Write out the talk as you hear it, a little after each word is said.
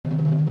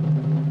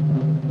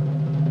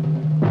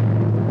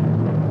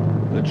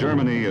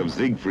Germany of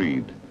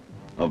Siegfried,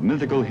 of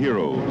mythical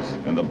heroes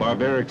and the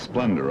barbaric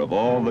splendor of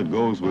all that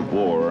goes with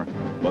war,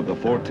 but the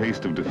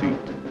foretaste of defeat.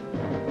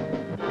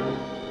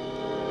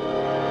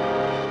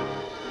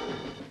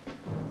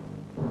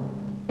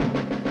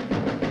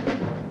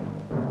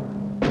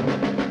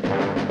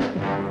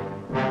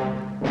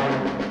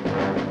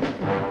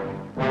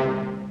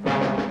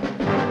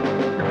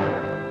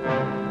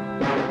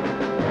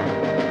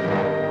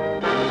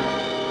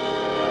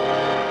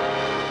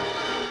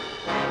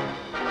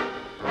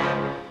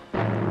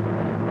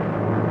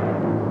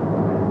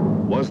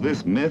 Was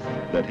this myth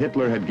that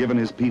Hitler had given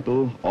his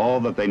people all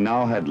that they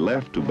now had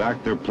left to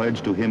back their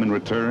pledge to him in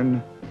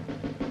return?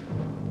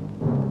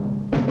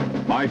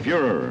 My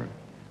Führer,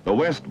 the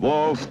West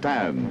Wall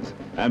stands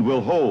and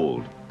will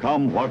hold,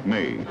 come what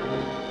may.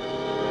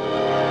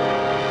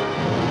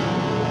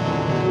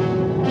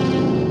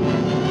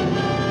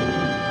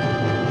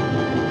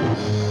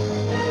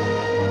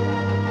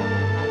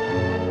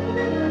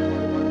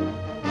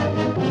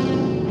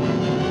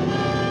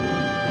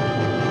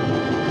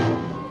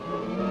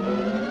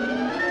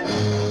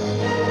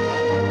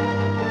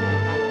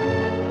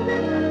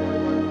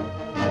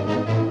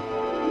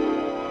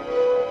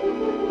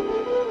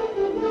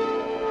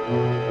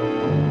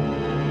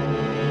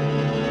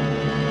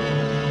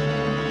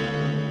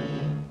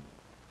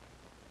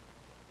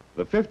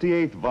 The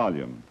 58th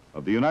volume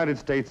of the United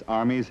States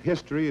Army's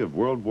History of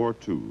World War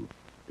II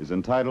is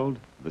entitled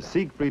The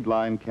Siegfried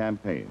Line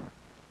Campaign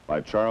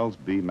by Charles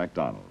B.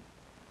 MacDonald.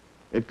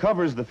 It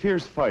covers the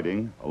fierce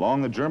fighting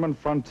along the German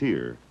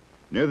frontier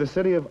near the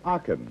city of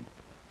Aachen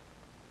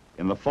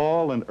in the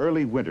fall and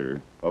early winter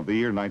of the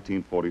year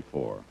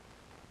 1944.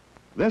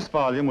 This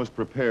volume was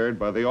prepared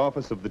by the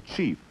Office of the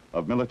Chief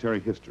of Military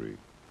History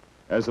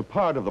as a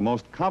part of the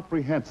most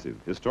comprehensive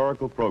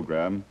historical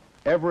program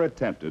ever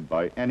attempted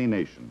by any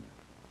nation.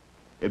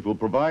 It will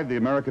provide the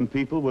American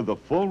people with a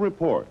full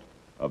report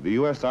of the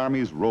U.S.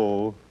 Army's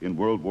role in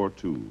World War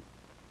II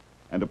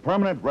and a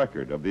permanent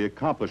record of the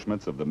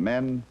accomplishments of the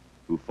men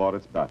who fought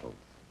its battles.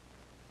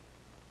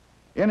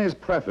 In his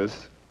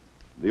preface,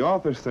 the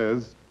author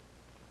says,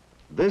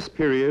 "This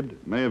period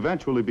may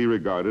eventually be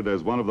regarded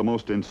as one of the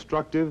most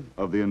instructive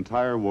of the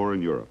entire war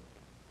in Europe.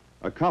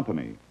 A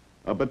company,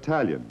 a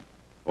battalion,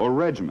 or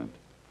regiment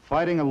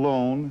fighting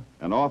alone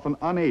and often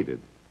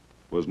unaided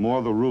was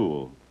more the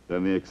rule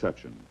than the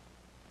exception.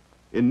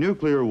 In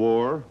nuclear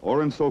war,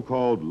 or in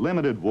so-called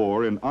limited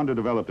war in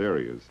underdeveloped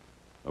areas,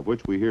 of which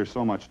we hear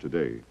so much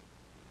today,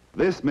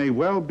 this may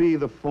well be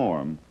the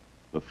form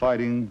the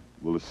fighting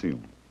will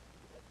assume.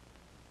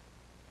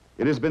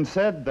 It has been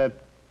said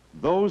that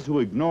those who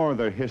ignore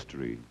their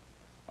history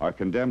are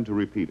condemned to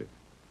repeat it.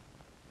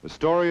 The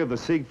story of the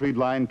Siegfried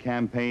Line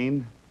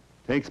campaign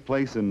takes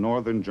place in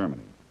northern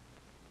Germany.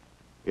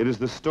 It is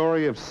the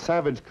story of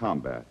savage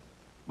combat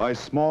by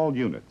small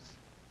units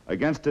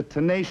against a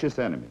tenacious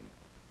enemy,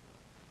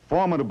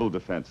 formidable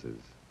defenses,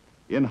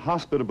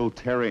 inhospitable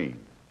terrain,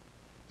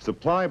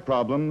 supply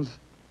problems,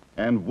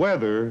 and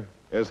weather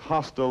as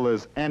hostile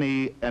as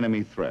any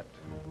enemy threat.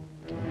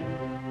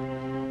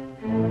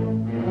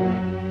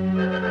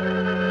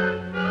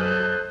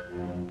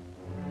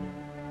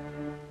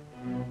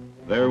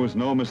 There was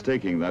no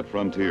mistaking that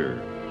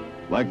frontier.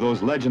 Like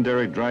those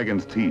legendary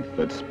dragon's teeth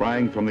that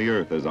sprang from the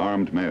earth as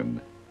armed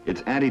men,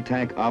 its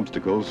anti-tank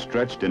obstacles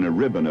stretched in a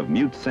ribbon of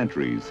mute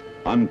sentries,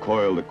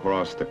 uncoiled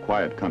across the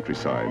quiet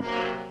countryside.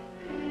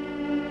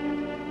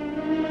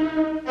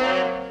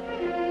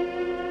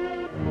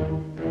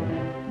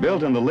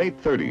 Built in the late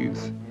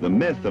 30s, the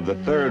myth of the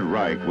Third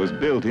Reich was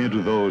built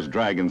into those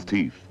dragon's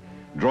teeth,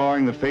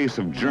 drawing the face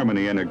of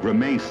Germany in a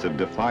grimace of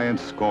defiant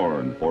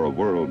scorn for a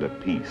world at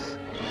peace.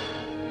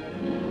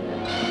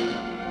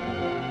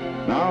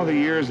 Now the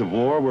years of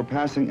war were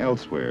passing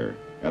elsewhere,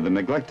 and the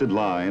neglected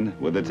line,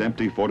 with its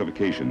empty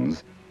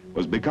fortifications,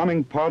 was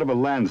becoming part of a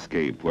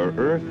landscape where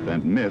earth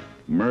and myth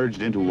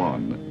merged into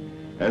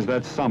one, as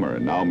that summer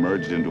now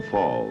merged into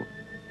fall.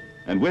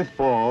 And with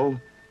fall,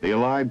 the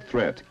Allied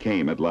threat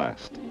came at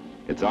last,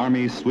 its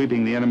armies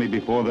sweeping the enemy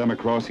before them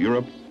across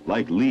Europe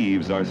like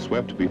leaves are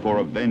swept before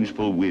a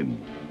vengeful wind.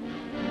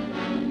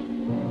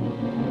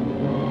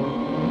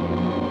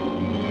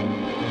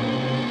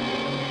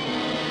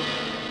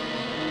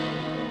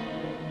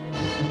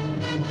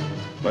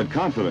 But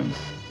confidence,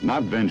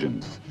 not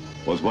vengeance,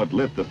 was what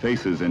lit the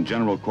faces in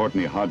General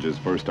Courtney Hodges'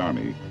 First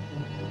Army.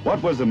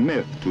 What was a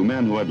myth to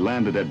men who had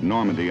landed at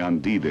Normandy on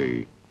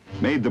D-Day,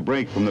 made the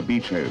break from the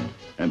beachhead,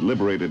 and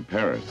liberated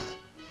Paris?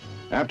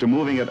 After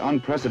moving at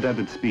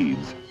unprecedented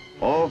speeds,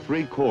 all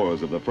three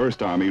corps of the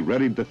First Army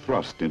readied to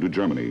thrust into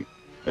Germany,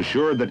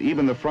 assured that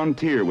even the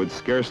frontier would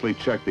scarcely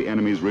check the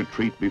enemy's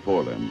retreat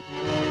before them.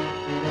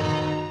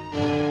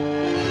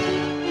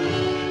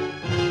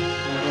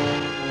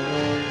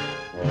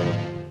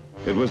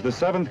 It was the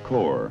 7th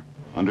Corps,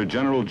 under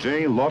General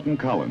J. Lawton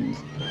Collins,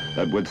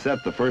 that would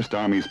set the First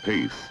Army's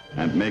pace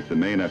and make the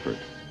main effort.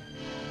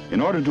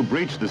 In order to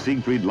breach the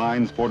Siegfried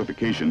Line's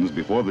fortifications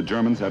before the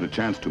Germans had a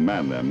chance to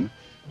man them,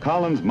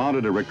 Collins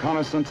mounted a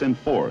reconnaissance in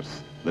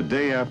force the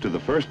day after the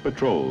first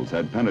patrols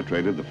had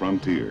penetrated the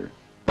frontier.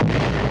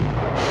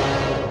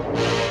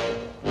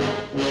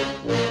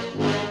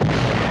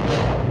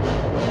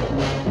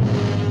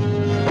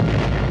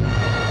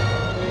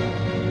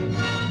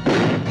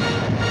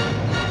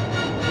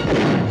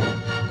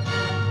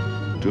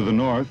 To the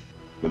north,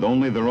 with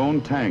only their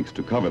own tanks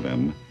to cover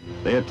them,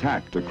 they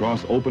attacked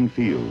across open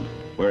field,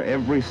 where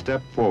every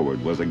step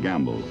forward was a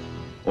gamble,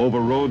 over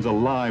roads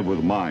alive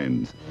with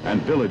mines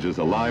and villages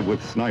alive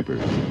with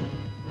snipers.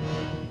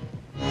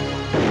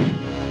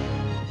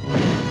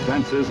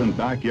 Fences and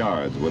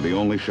backyards were the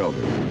only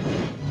shelter,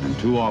 and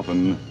too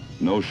often,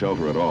 no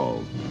shelter at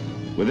all.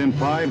 Within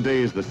 5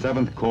 days, the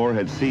 7th Corps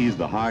had seized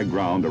the high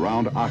ground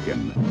around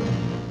Aachen.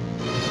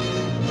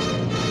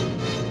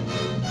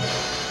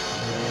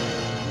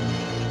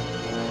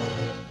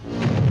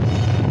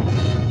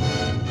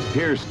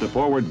 Pierced the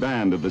forward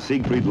band of the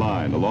Siegfried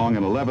Line along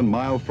an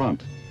 11-mile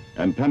front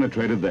and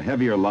penetrated the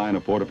heavier line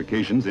of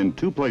fortifications in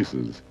 2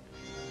 places.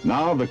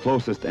 Now the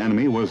closest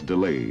enemy was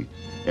delay.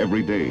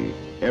 Every day,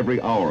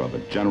 every hour of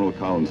it, General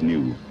Collins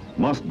knew,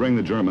 must bring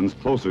the Germans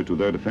closer to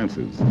their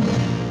defenses.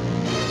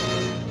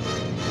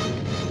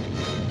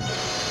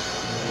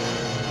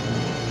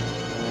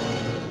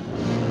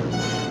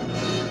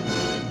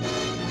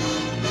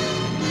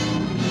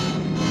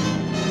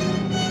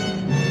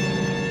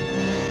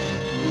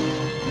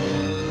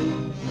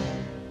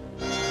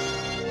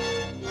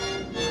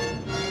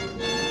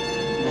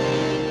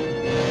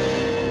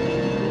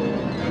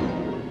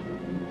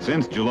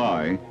 Since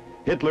July,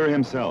 Hitler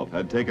himself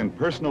had taken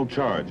personal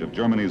charge of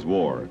Germany's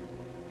war.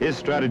 His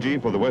strategy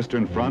for the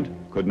Western Front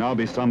could now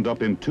be summed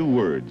up in 2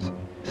 words: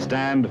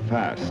 stand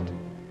fast.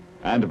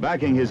 And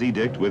backing his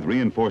edict with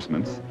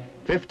reinforcements,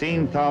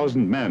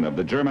 15,000 men of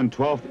the German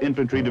 12th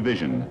Infantry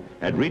Division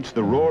had reached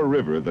the Rohr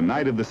River the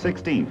night of the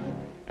 16th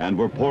and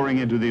were pouring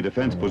into the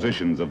defense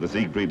positions of the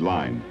Siegfried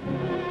Line.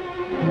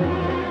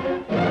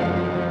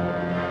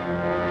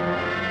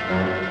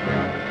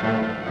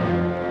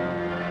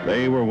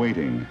 They were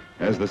waiting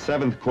as the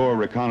 7th Corps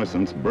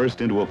reconnaissance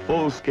burst into a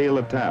full-scale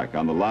attack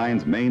on the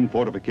line's main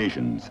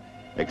fortifications,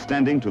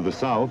 extending to the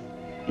south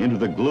into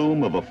the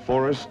gloom of a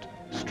forest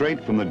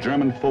straight from the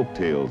German folk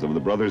tales of the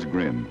Brothers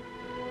Grimm,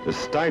 the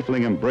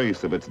stifling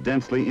embrace of its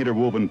densely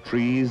interwoven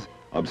trees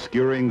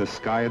obscuring the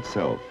sky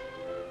itself.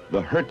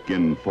 The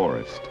Hurtgen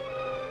Forest,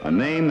 a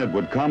name that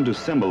would come to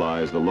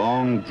symbolize the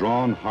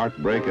long-drawn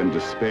heartbreak and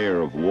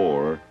despair of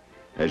war,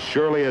 as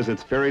surely as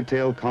its fairy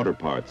tale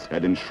counterparts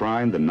had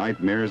enshrined the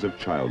nightmares of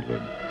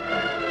childhood.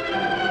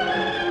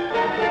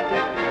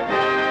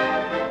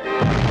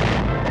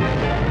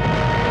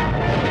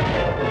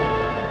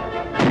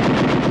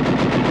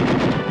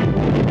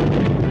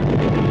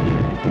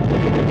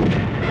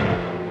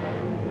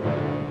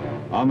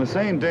 On the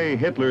same day,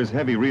 Hitler's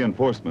heavy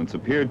reinforcements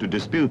appeared to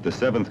dispute the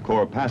 7th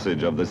Corps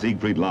passage of the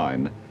Siegfried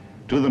Line.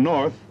 To the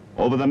north,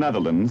 over the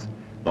Netherlands,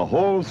 the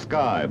whole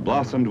sky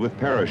blossomed with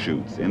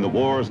parachutes in the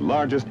war's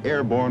largest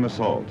airborne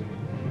assault.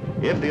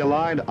 If the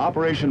Allied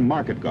Operation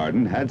Market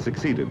Garden had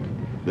succeeded,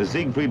 the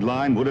Siegfried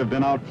Line would have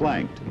been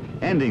outflanked,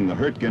 ending the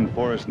Hurtgen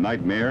Forest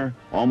nightmare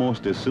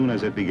almost as soon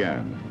as it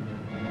began.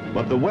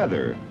 But the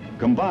weather,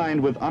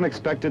 combined with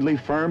unexpectedly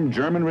firm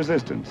German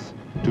resistance,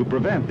 to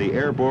prevent the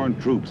airborne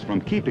troops from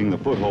keeping the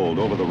foothold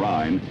over the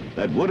Rhine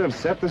that would have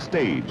set the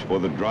stage for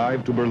the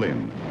drive to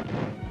Berlin.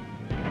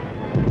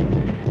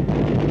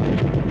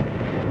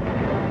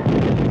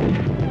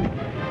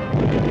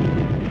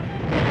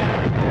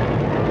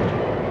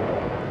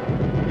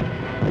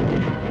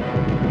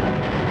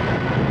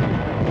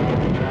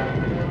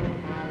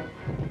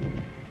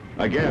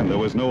 Again, there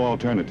was no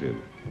alternative.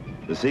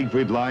 The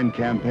Siegfried Line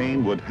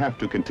campaign would have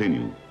to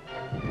continue.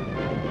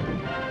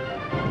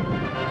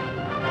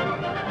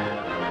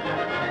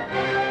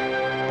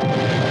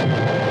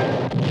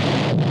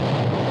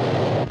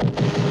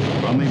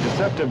 From the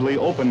deceptively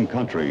open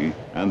country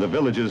and the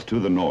villages to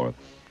the north,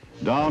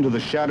 down to the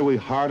shadowy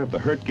heart of the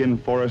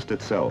Hurtgen Forest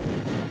itself,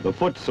 the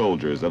foot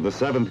soldiers of the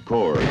 7th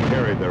Corps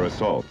carried their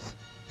assaults.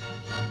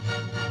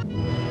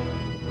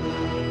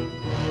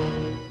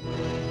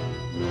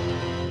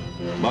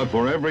 But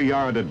for every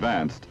yard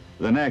advanced,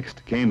 the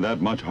next came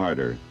that much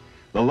harder.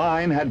 The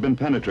line had been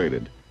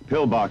penetrated,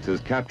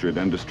 pillboxes captured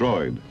and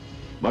destroyed.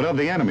 But of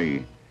the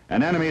enemy,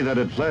 an enemy that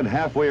had fled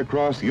halfway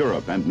across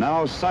Europe and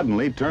now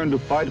suddenly turned to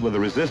fight with a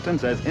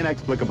resistance as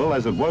inexplicable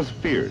as it was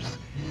fierce.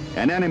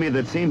 An enemy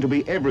that seemed to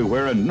be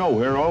everywhere and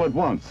nowhere all at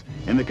once.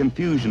 In the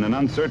confusion and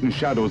uncertain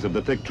shadows of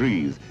the thick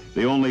trees,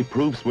 the only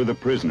proofs were the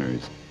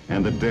prisoners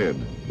and the dead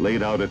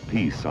laid out at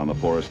peace on the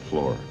forest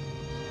floor.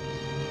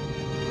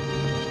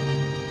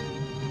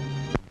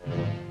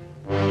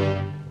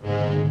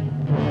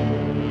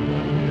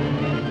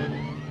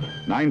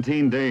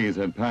 "19 days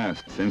had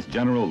passed since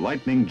General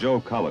Lightning Joe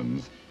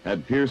Collins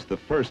had pierced the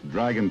first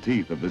dragon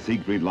teeth of the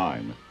Siegfried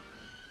Line.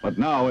 But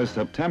now, as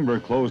September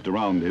closed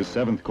around his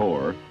 7th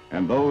Corps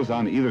and those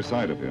on either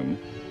side of him,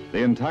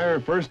 the entire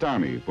First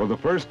Army, for the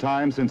first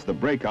time since the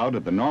breakout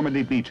at the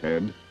Normandy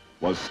beachhead,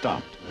 was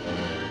stopped.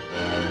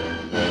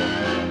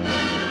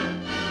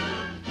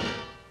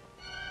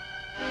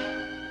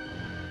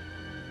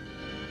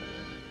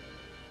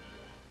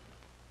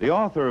 The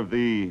author of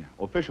the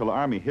official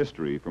Army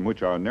history from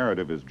which our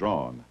narrative is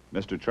drawn,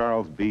 Mr.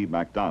 Charles B.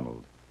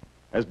 MacDonald,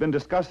 has been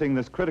discussing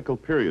this critical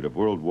period of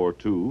World War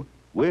II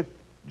with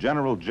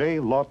General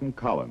J. Lawton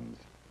Collins,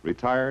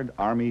 retired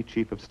Army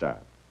Chief of Staff.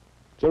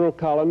 General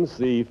Collins,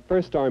 the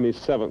First Army's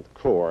 7th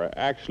Corps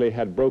actually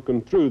had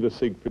broken through the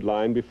Siegfried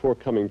Line before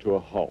coming to a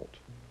halt.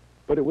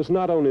 But it was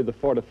not only the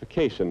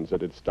fortifications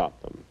that had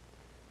stopped them.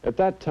 At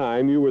that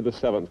time, you were the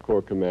 7th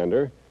Corps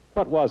commander.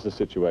 What was the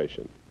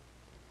situation?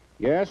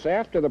 Yes,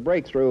 after the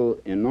breakthrough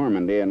in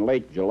Normandy in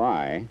late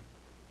July,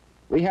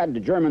 we had the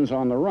Germans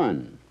on the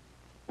run,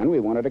 and we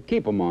wanted to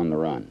keep them on the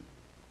run.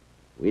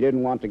 We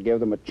didn't want to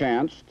give them a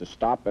chance to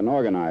stop and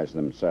organize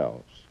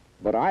themselves.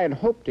 But I had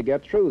hoped to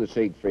get through the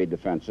Siegfried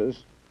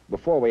defenses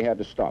before we had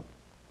to stop.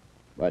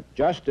 But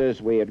just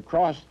as we had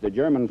crossed the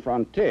German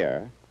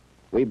frontier,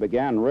 we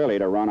began really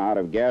to run out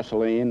of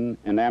gasoline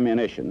and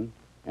ammunition,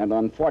 and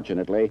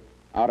unfortunately,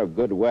 out of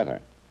good weather.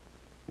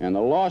 And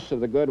the loss of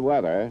the good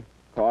weather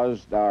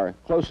caused our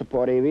close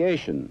support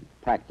aviation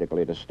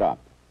practically to stop.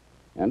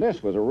 And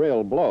this was a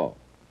real blow.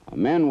 Our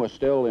men were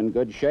still in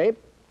good shape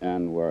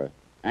and were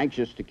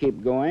anxious to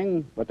keep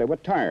going, but they were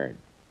tired.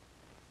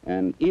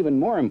 And even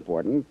more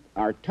important,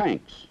 our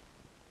tanks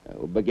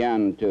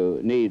began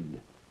to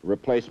need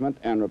replacement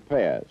and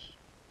repairs.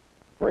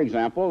 For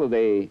example,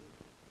 the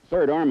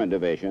 3rd Armored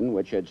Division,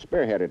 which had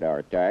spearheaded our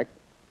attack,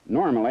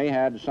 normally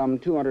had some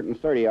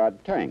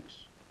 230-odd tanks.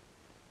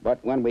 But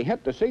when we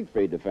hit the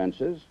Siegfried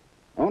defenses,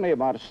 only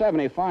about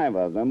 75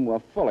 of them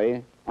were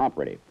fully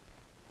operative.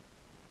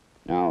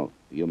 Now,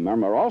 you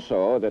remember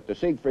also that the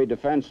Siegfried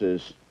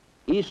defenses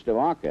east of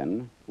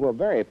Aachen were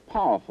very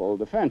powerful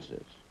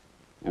defenses.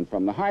 And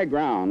from the high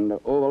ground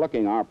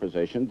overlooking our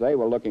position, they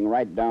were looking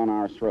right down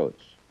our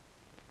throats.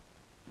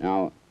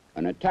 Now,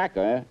 an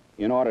attacker,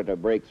 in order to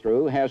break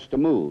through, has to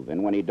move.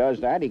 And when he does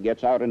that, he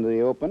gets out into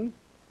the open,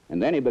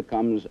 and then he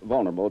becomes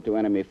vulnerable to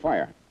enemy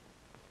fire.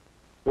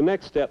 The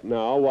next step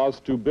now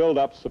was to build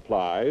up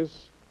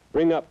supplies,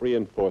 bring up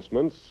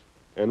reinforcements,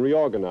 and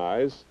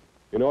reorganize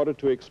in order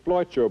to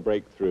exploit your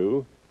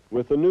breakthrough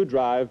with the new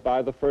drive by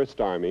the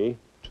First Army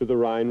to the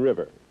Rhine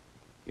River.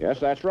 Yes,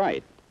 that's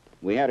right.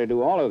 We had to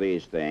do all of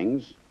these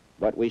things,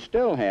 but we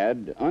still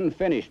had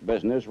unfinished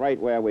business right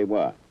where we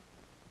were.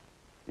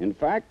 In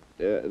fact,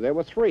 there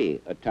were 3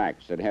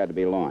 attacks that had to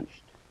be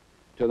launched.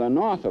 To the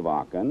north of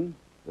Aachen,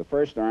 the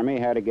First Army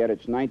had to get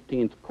its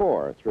 19th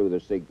Corps through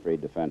the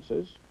Siegfried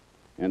defenses,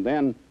 and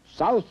then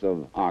south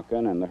of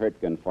Aachen and the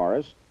Hürtgen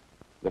Forest,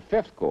 the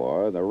 5th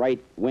Corps, the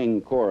right-wing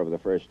corps of the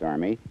First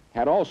Army,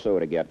 had also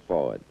to get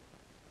forward.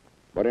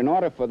 But in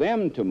order for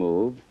them to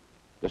move,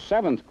 the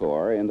 7th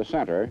Corps in the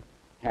center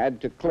had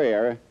to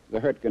clear the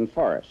Hürtgen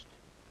Forest.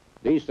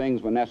 These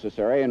things were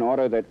necessary in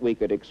order that we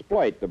could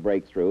exploit the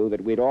breakthrough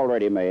that we'd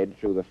already made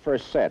through the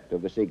first set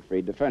of the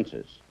Siegfried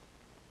defenses.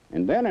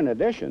 And then, in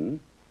addition,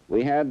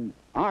 we had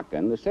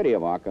Aachen, the city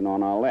of Aachen,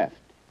 on our left.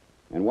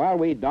 And while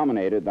we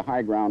dominated the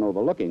high ground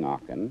overlooking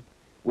Aachen,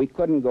 we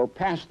couldn't go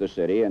past the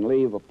city and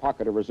leave a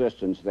pocket of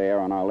resistance there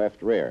on our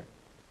left rear.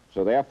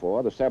 So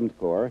therefore, the 7th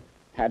Corps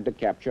had to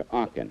capture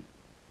Aachen.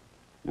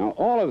 Now,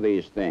 all of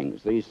these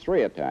things, these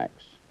 3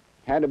 attacks,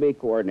 had to be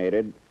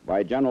coordinated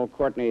by General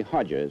Courtney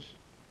Hodges,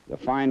 the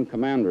fine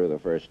commander of the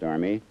First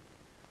Army,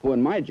 who,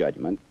 in my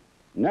judgment,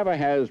 never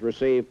has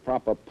received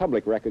proper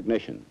public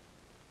recognition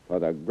for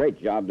the great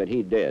job that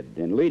he did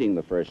in leading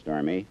the First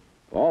Army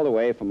all the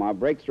way from our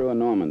breakthrough in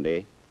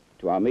Normandy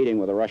to our meeting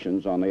with the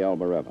Russians on the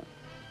Elbe River.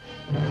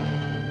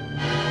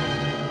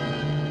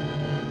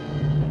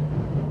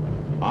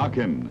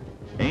 Aachen,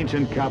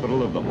 ancient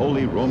capital of the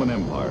Holy Roman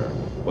Empire,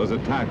 was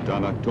attacked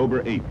on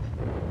October 8th.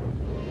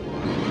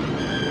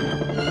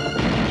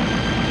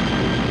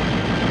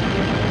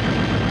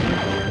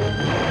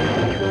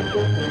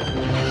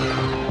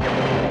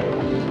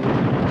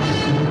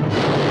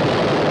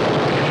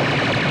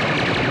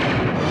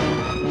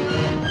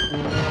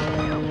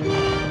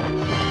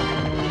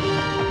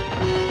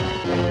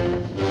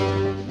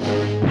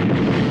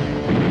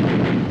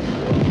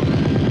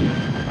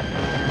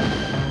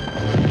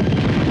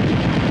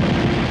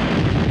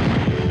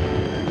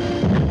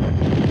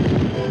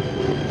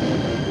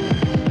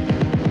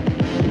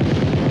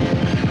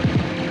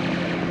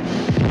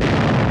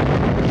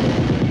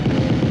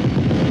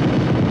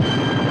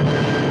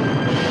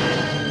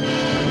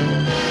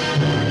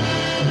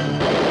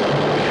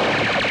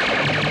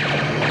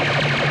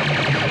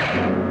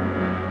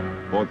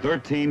 For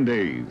 13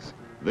 days,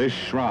 this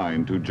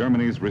shrine to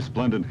Germany's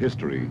resplendent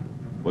history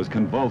was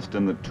convulsed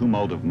in the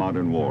tumult of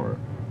modern war.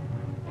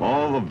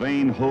 All the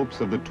vain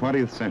hopes of the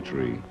 20th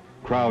century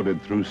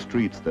crowded through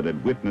streets that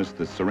had witnessed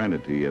the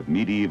serenity of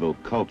medieval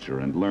culture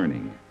and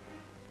learning,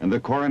 and the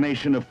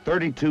coronation of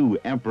 32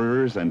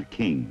 emperors and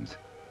kings.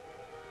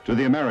 To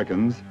the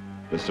Americans,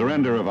 the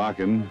surrender of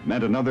Aachen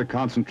meant another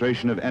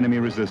concentration of enemy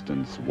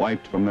resistance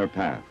wiped from their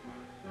path.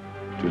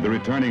 To the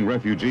returning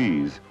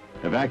refugees,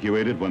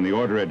 evacuated when the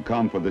order had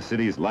come for the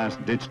city's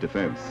last-ditch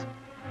defense,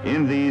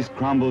 in these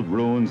crumbled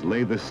ruins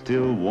lay the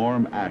still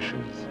warm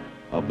ashes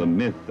of the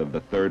myth of the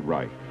Third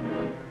Reich.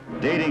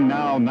 dating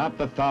now not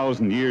the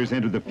 1,000 years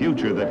into the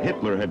future that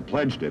Hitler had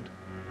pledged it,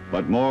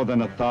 but more than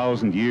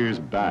 1,000 years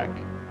back,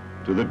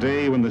 to the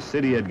day when the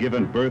city had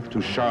given birth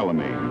to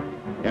Charlemagne,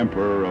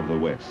 Emperor of the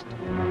West.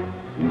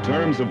 In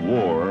terms of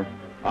war,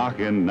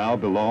 Aachen now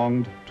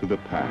belonged to the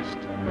past.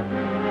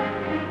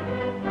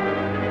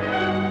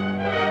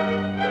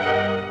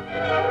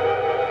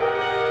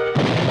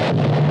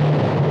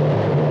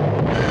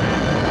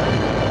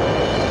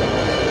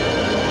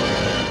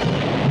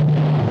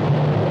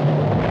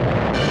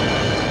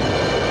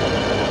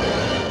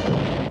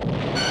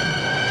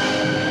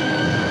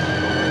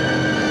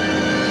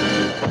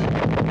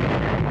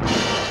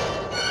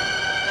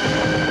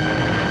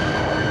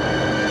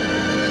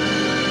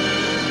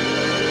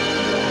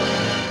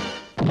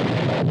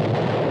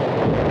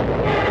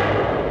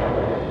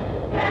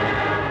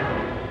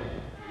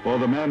 For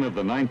the men of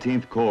the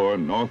 19th Corps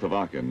north of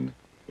Aachen,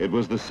 it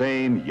was the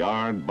same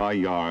yard by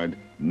yard,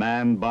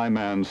 man by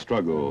man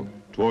struggle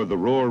toward the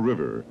Ruhr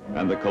River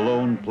and the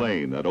Cologne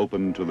Plain that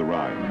opened to the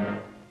Rhine.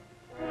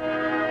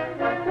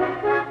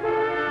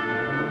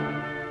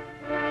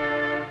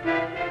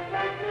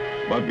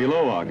 But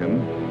below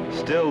Aachen,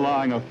 still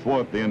lying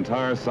athwart the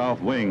entire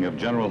south wing of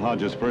General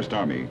Hodge's First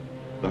Army,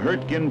 the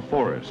Hurtgen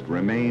Forest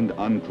remained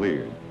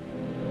uncleared.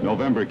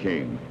 November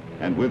came,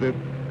 and with it,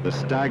 the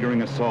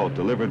staggering assault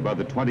delivered by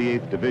the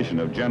 28th Division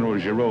of General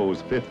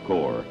Giraud's 5th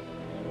Corps.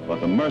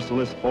 But the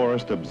merciless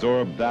forest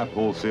absorbed that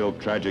wholesale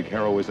tragic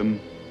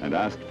heroism and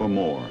asked for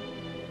more.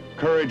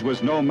 Courage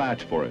was no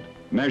match for it,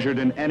 measured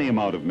in any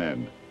amount of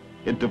men.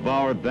 It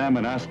devoured them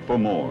and asked for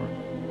more.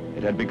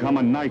 It had become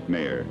a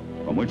nightmare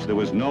from which there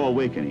was no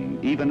awakening,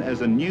 even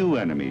as a new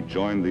enemy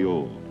joined the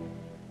old.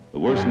 The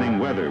worsening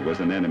weather was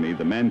an enemy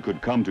the men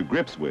could come to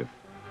grips with,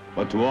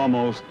 but to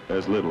almost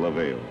as little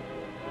avail.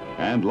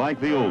 And like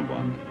the old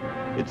one,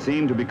 it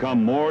seemed to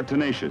become more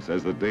tenacious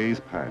as the days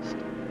passed.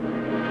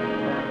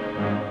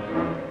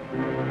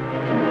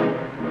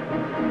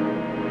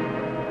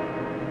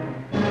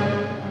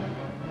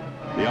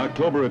 The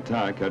October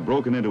attack had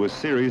broken into a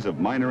series of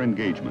minor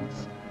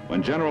engagements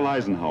when General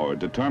Eisenhower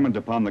determined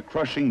upon the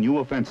crushing new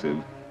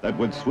offensive that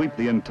would sweep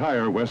the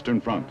entire Western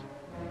Front.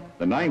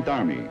 The 9th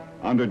Army,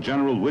 under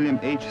General William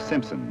H.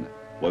 Simpson,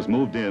 was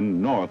moved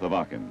in north of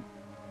Aachen.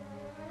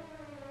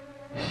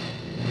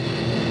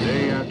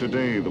 Day after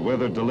day, the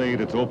weather delayed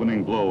its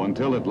opening blow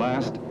until at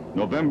last,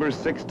 November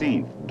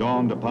 16th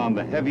dawned upon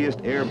the heaviest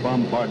air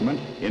bombardment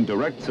in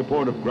direct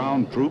support of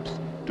ground troops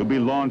to be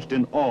launched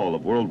in all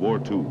of World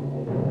War II.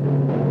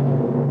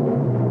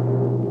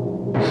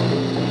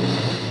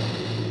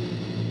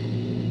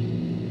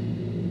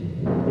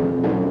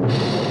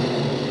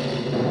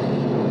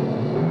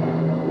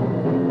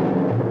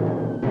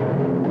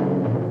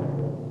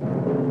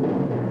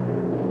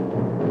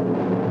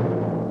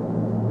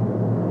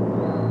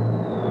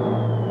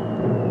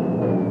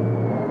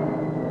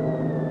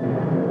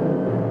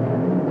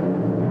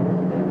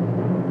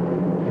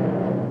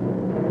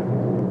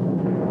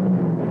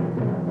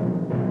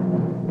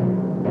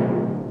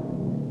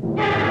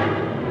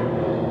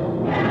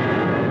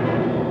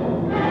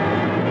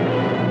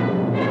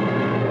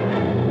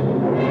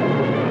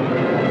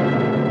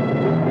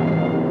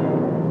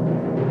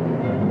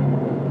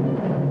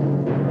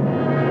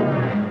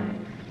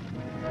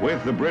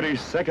 With the British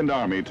Second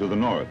Army to the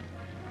north,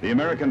 the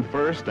American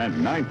First and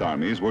 9th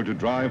Armies were to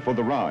drive for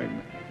the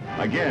Rhine.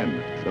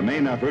 Again, the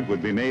main effort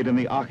would be made in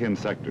the Aachen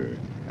sector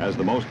as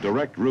the most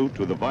direct route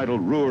to the vital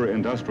Ruhr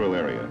industrial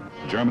area,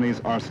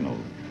 Germany's arsenal.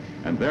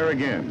 And there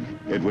again,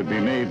 it would be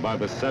made by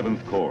the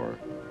 7th Corps.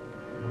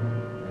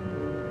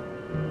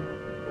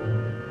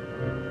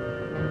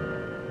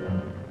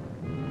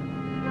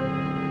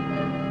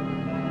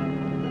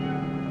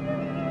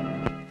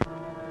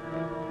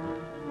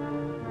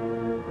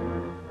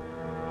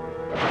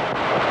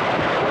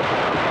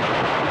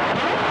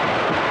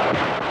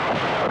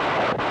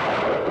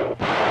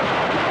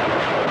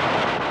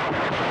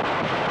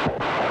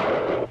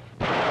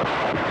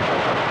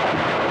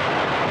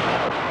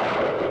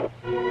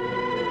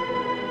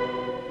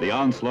 The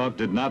onslaught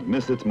did not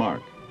miss its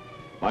mark.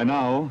 By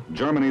now,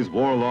 Germany's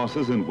war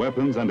losses in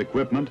weapons and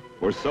equipment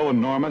were so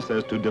enormous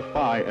as to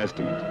defy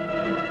estimate.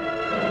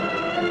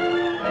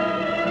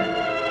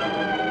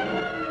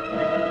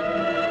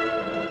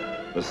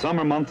 The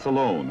summer months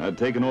alone had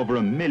taken over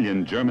 1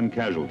 million German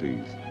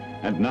casualties,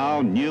 and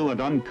now new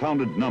and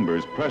uncounted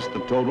numbers pressed the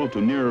total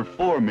to nearer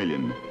 4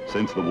 million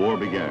since the war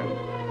began.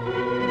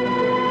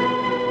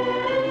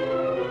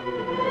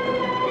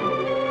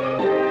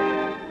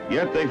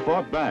 Yet they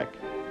fought back.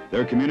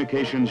 Their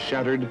communications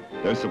shattered,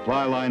 their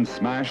supply lines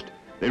smashed.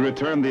 They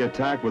returned the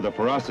attack with a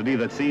ferocity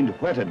that seemed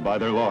whetted by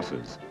their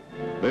losses.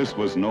 This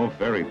was no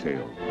fairy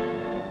tale.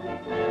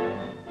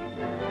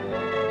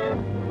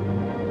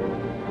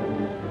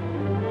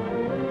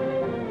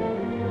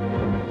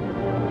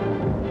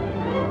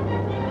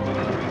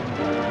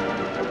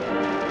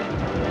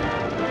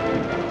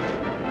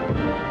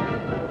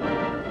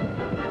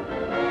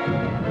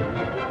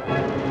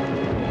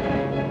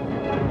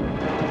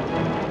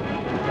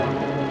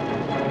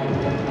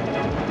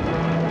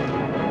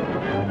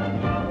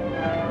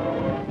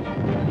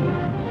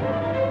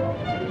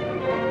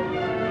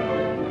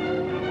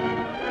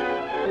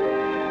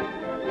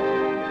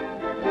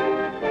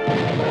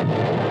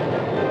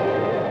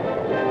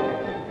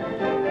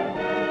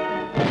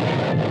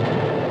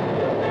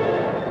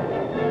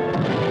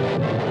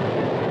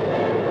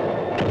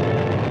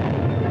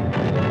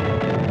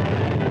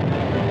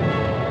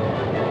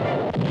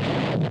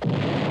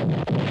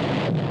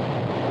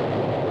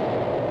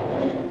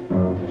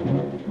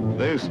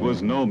 This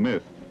was no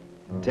myth.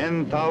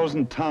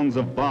 10,000 tons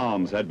of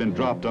bombs had been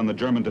dropped on the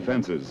German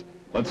defenses,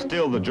 but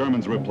still the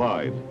Germans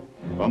replied.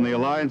 From the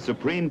Alliance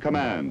Supreme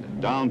Command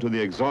down to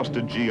the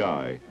exhausted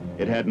GI,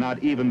 it had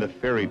not even the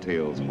fairy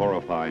tale's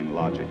horrifying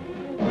logic.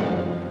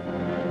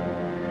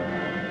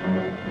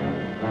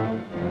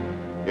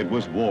 It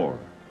was war.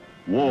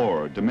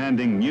 War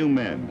demanding new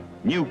men,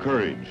 new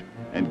courage,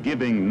 and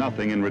giving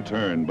nothing in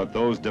return, but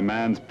those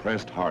demands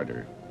pressed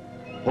harder.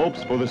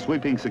 Hopes for the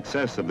sweeping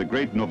success of the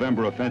great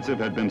November offensive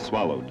had been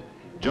swallowed,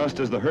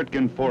 just as the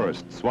Hurtgen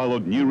Forest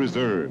swallowed new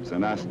reserves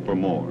and asked for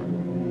more.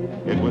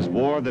 It was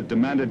war that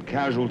demanded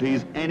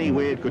casualties any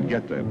way it could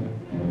get them,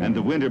 and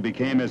the winter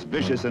became as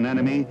vicious an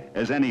enemy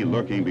as any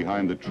lurking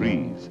behind the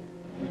trees.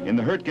 In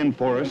the Hurtgen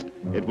Forest,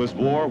 it was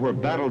war where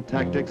battle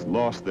tactics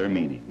lost their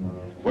meaning,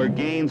 where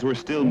gains were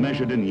still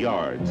measured in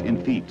yards,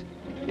 in feet,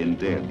 in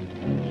dead.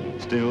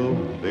 Still,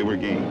 they were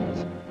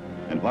gains.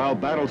 And while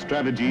battle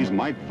strategies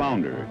might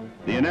founder,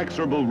 the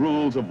inexorable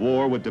rules of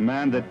war would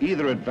demand that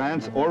either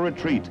advance or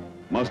retreat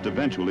must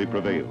eventually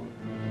prevail.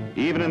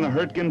 Even in the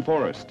Hurtgen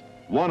Forest,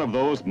 one of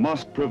those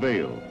must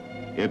prevail.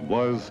 It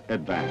was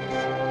advance.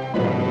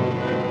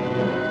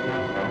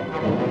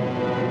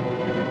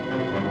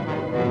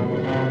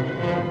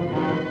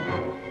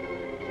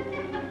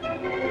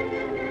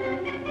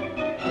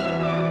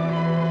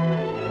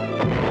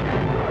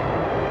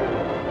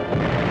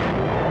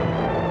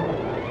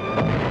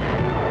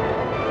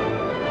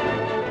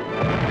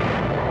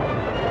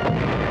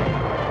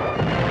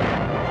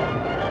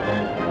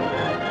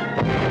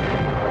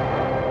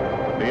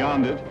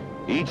 Beyond it,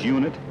 each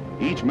unit,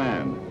 each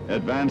man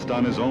advanced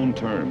on his own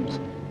terms,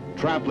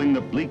 trampling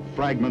the bleak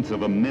fragments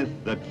of a myth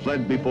that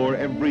fled before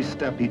every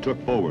step he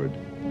took forward,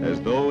 as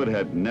though it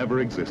had never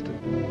existed.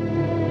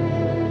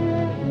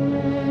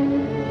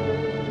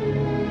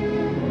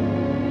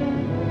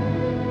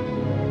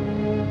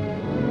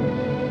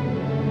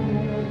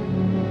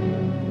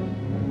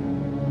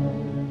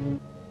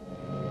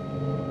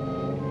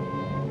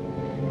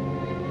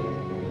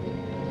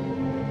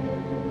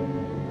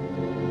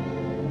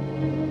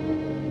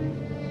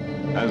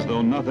 As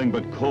though nothing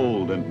but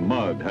cold and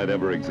mud had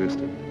ever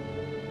existed.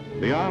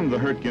 Beyond the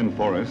Hurtgen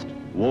Forest,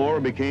 war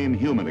became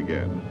human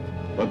again,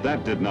 but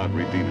that did not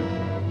redeem it.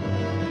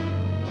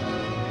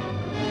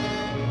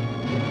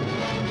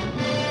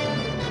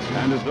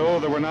 And as though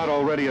there were not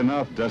already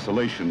enough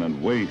desolation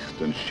and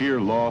waste and sheer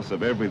loss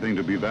of everything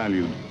to be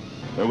valued,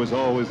 there was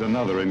always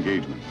another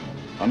engagement,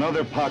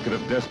 another pocket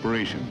of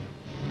desperation,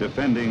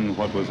 defending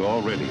what was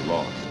already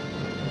lost.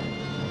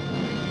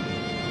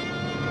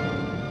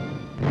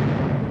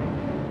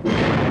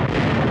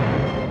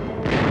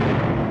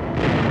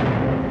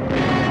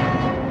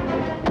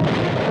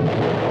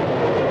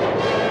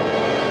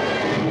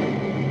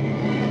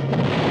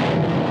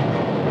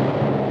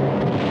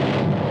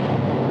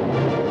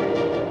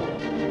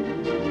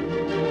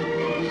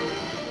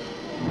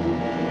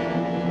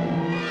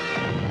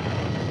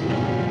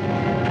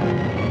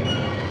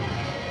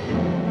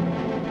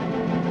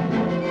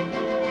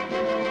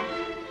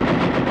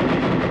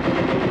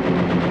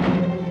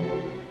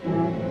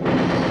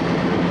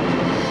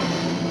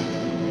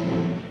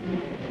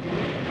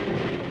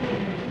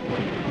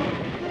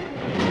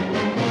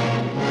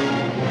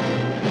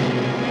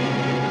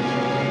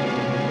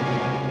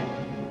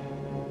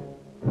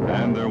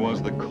 And there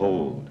was the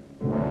cold,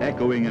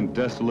 echoing in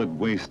desolate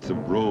wastes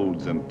of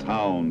roads and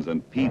towns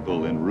and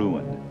people in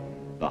ruin,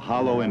 the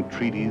hollow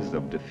entreaties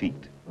of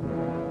defeat.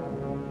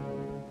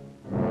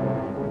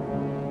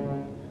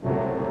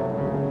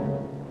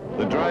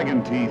 The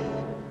dragon teeth,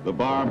 the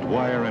barbed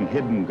wire and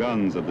hidden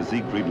guns of the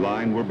Siegfried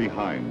Line were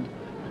behind,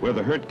 where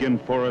the Hurtgen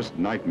Forest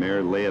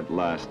nightmare lay at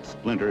last,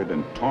 splintered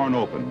and torn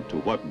open to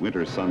what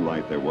winter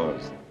sunlight there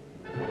was.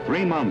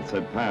 3 months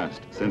had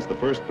passed since the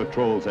first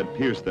patrols had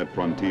pierced that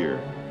frontier.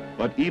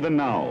 But even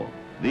now,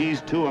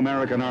 these two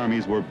American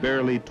armies were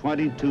barely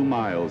 22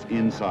 miles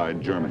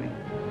inside Germany.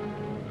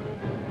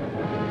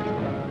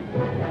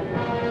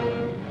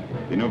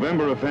 The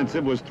November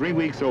offensive was 3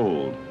 weeks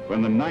old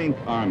when the 9th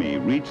Army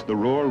reached the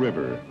Roer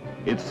River,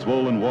 its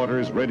swollen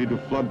waters ready to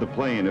flood the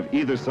plain if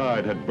either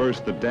side had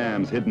burst the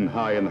dams hidden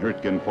high in the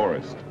Hurtgen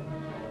Forest.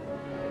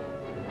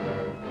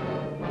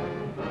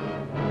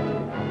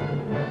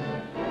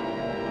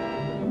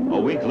 A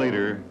week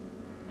later,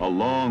 a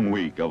long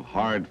week of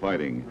hard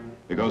fighting,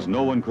 because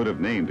no one could have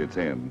named its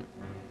end.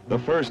 The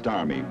First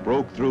Army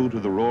broke through to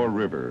the Roer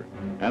River,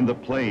 and the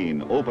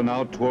plain opened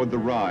out toward the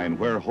Rhine,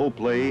 where hope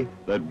lay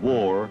that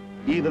war,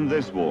 even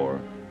this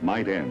war,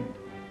 might end.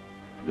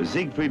 The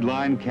Siegfried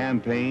Line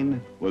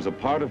campaign was a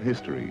part of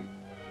history,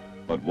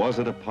 but was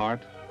it a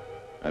part,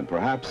 and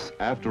perhaps,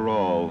 after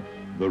all,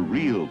 the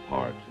real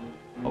part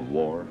of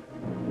war?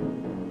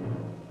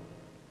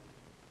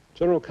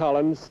 General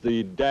Collins,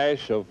 the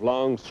dash of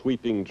long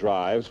sweeping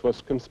drives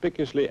was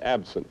conspicuously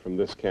absent from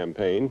this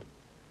campaign,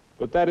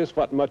 but that is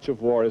what much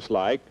of war is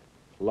like,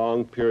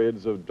 long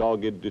periods of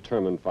dogged,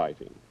 determined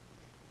fighting.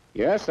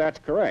 Yes, that's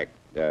correct.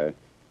 As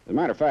a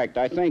matter of fact,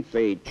 I think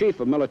the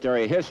chief of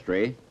military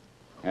history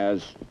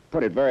has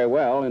put it very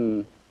well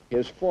in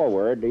his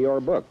foreword to your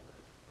book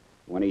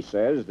when he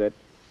says that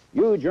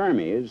you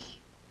Germans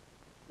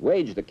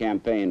waged the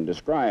campaign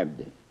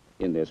described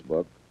in this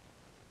book,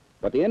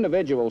 but the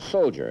individual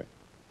soldier,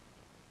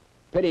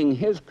 pitting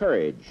his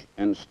courage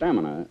and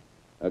stamina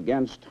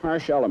against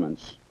harsh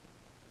elements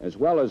as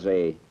well as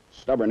a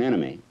stubborn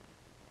enemy,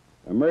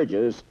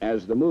 emerges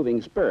as the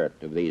moving spirit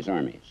of these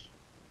armies.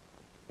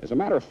 As a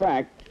matter of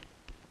fact,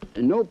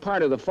 no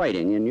part of the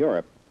fighting in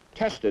Europe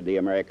tested the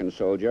American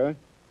soldier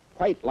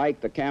quite like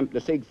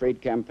the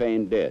Siegfried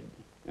campaign did,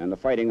 and the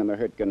fighting in the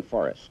Hürtgen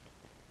Forest.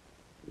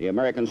 The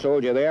American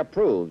soldier there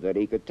proved that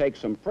he could take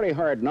some pretty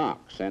hard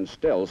knocks and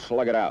still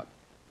slug it out.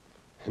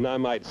 And I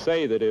might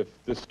say that if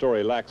this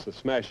story lacks a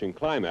smashing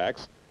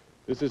climax,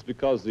 this is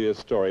because the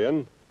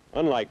historian,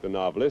 unlike the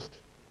novelist,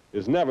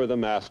 is never the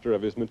master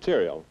of his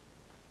material.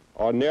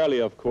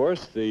 Ordinarily, of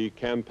course, the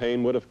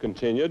campaign would have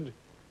continued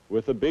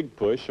with a big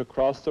push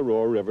across the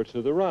Ruhr River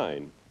to the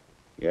Rhine.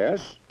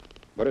 Yes,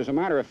 but as a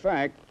matter of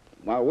fact,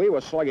 while we were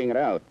slugging it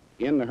out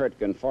in the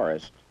Hürtgen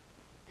Forest,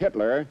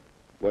 Hitler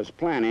was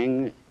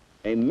planning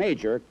a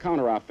major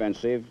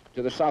counteroffensive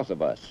to the south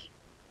of us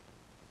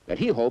that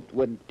he hoped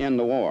would end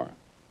the war.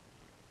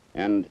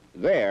 And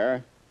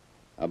there,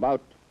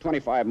 about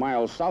 25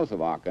 miles south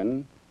of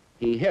Aachen,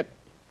 he hit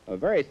a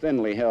very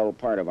thinly held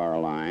part of our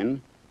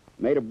line,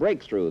 made a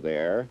breakthrough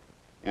there,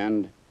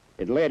 and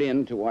it led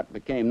into what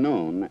became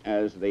known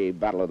as the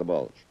Battle of the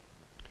Bulge.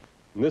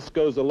 And this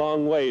goes a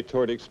long way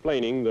toward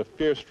explaining the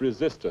fierce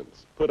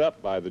resistance put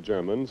up by the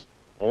Germans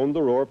on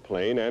the Ruhr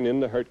Plain and in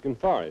the Hürtgen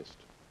Forest.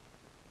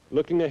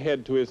 Looking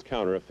ahead to his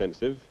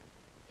counteroffensive,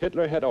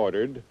 Hitler had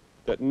ordered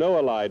that no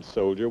Allied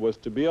soldier was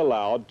to be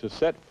allowed to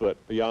set foot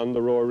beyond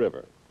the Ruhr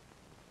River.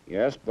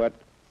 Yes, but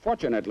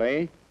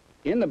fortunately,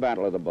 in the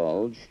Battle of the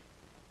Bulge,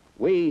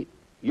 we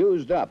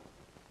used up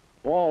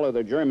all of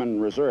the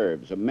German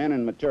reserves of men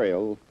and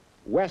material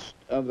west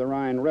of the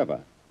Rhine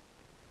River,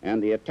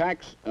 and the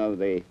attacks of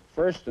the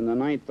 1st and the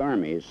 9th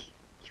Armies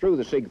through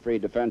the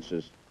Siegfried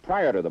defenses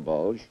prior to the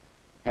Bulge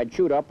had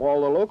chewed up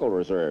all the local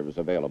reserves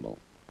available,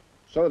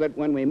 so that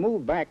when we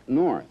moved back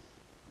north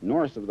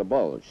of the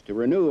Bulge to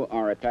renew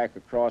our attack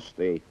across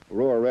the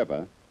Ruhr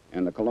River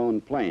and the Cologne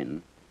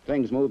Plain,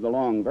 things moved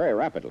along very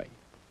rapidly.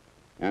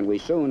 And we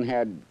soon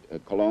had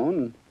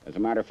Cologne, as a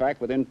matter of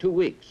fact, within 2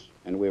 weeks,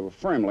 and we were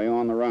firmly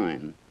on the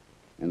Rhine,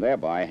 and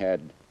thereby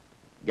had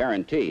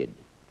guaranteed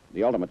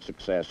the ultimate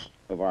success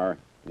of our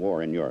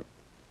war in Europe.